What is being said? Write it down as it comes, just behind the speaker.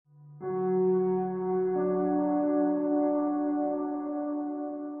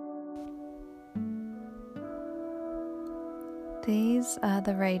These are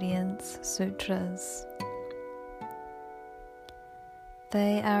the Radiance Sutras.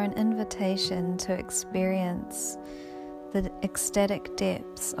 They are an invitation to experience the ecstatic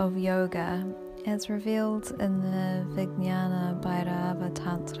depths of yoga as revealed in the Vijnana Bhairava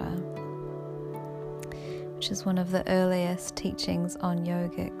Tantra, which is one of the earliest teachings on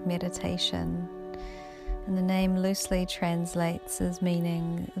yogic meditation. And the name loosely translates as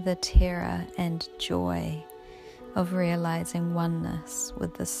meaning the terror and joy of realizing oneness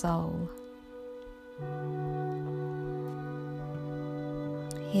with the soul.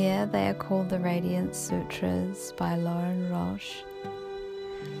 Here they are called the Radiance Sutras by Lorin, Roche,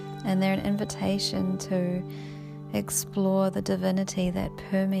 and they're an invitation to explore the divinity that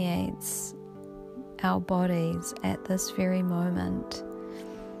permeates our bodies at this very moment,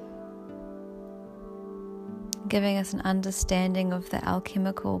 giving us an understanding of the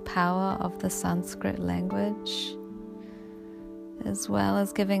alchemical power of the Sanskrit language, as well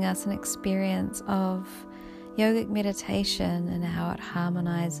as giving us an experience of yogic meditation and how it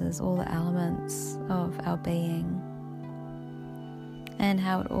harmonizes all the elements of our being, and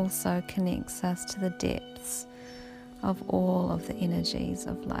how it also connects us to the depths of all of the energies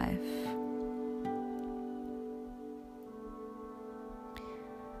of life.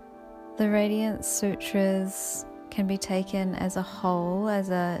 The Radiance Sutras can be taken as a whole, as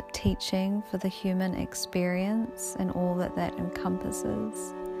a teaching for the human experience and all that that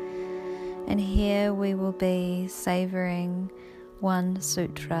encompasses. And here we will be savoring one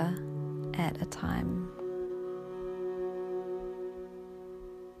sutra at a time.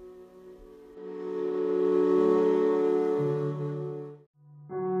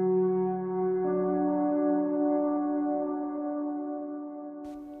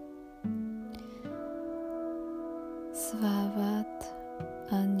 Svavat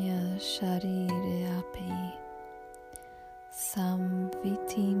anya sharireapi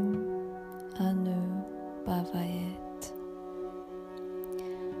samvitim anu bhavayet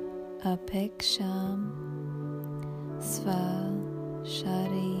apeksham sva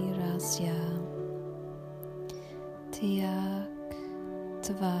sharirasya tyak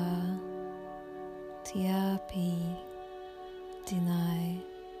tva tyapi dinai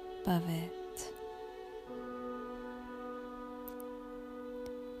bhavet.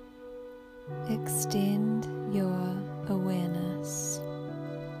 Extend your awareness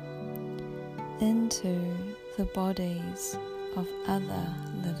into the bodies of other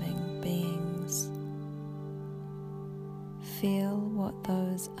living beings. Feel what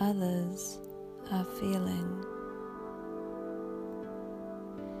those others are feeling.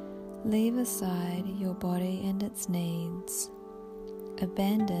 Leave aside your body and its needs.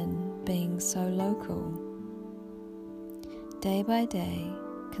 Abandon being so local. Day by day,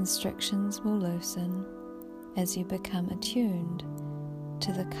 constrictions will loosen as you become attuned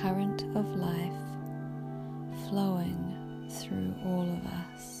to the current of life flowing through all of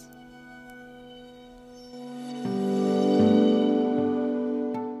us.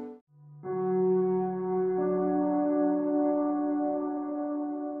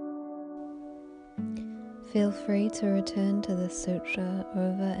 Feel free to return to the sutra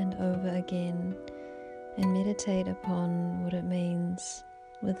over and over again and meditate upon what it means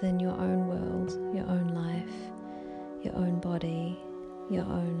within your own world, your own life, your own body, your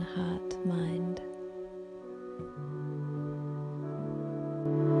own heart, mind.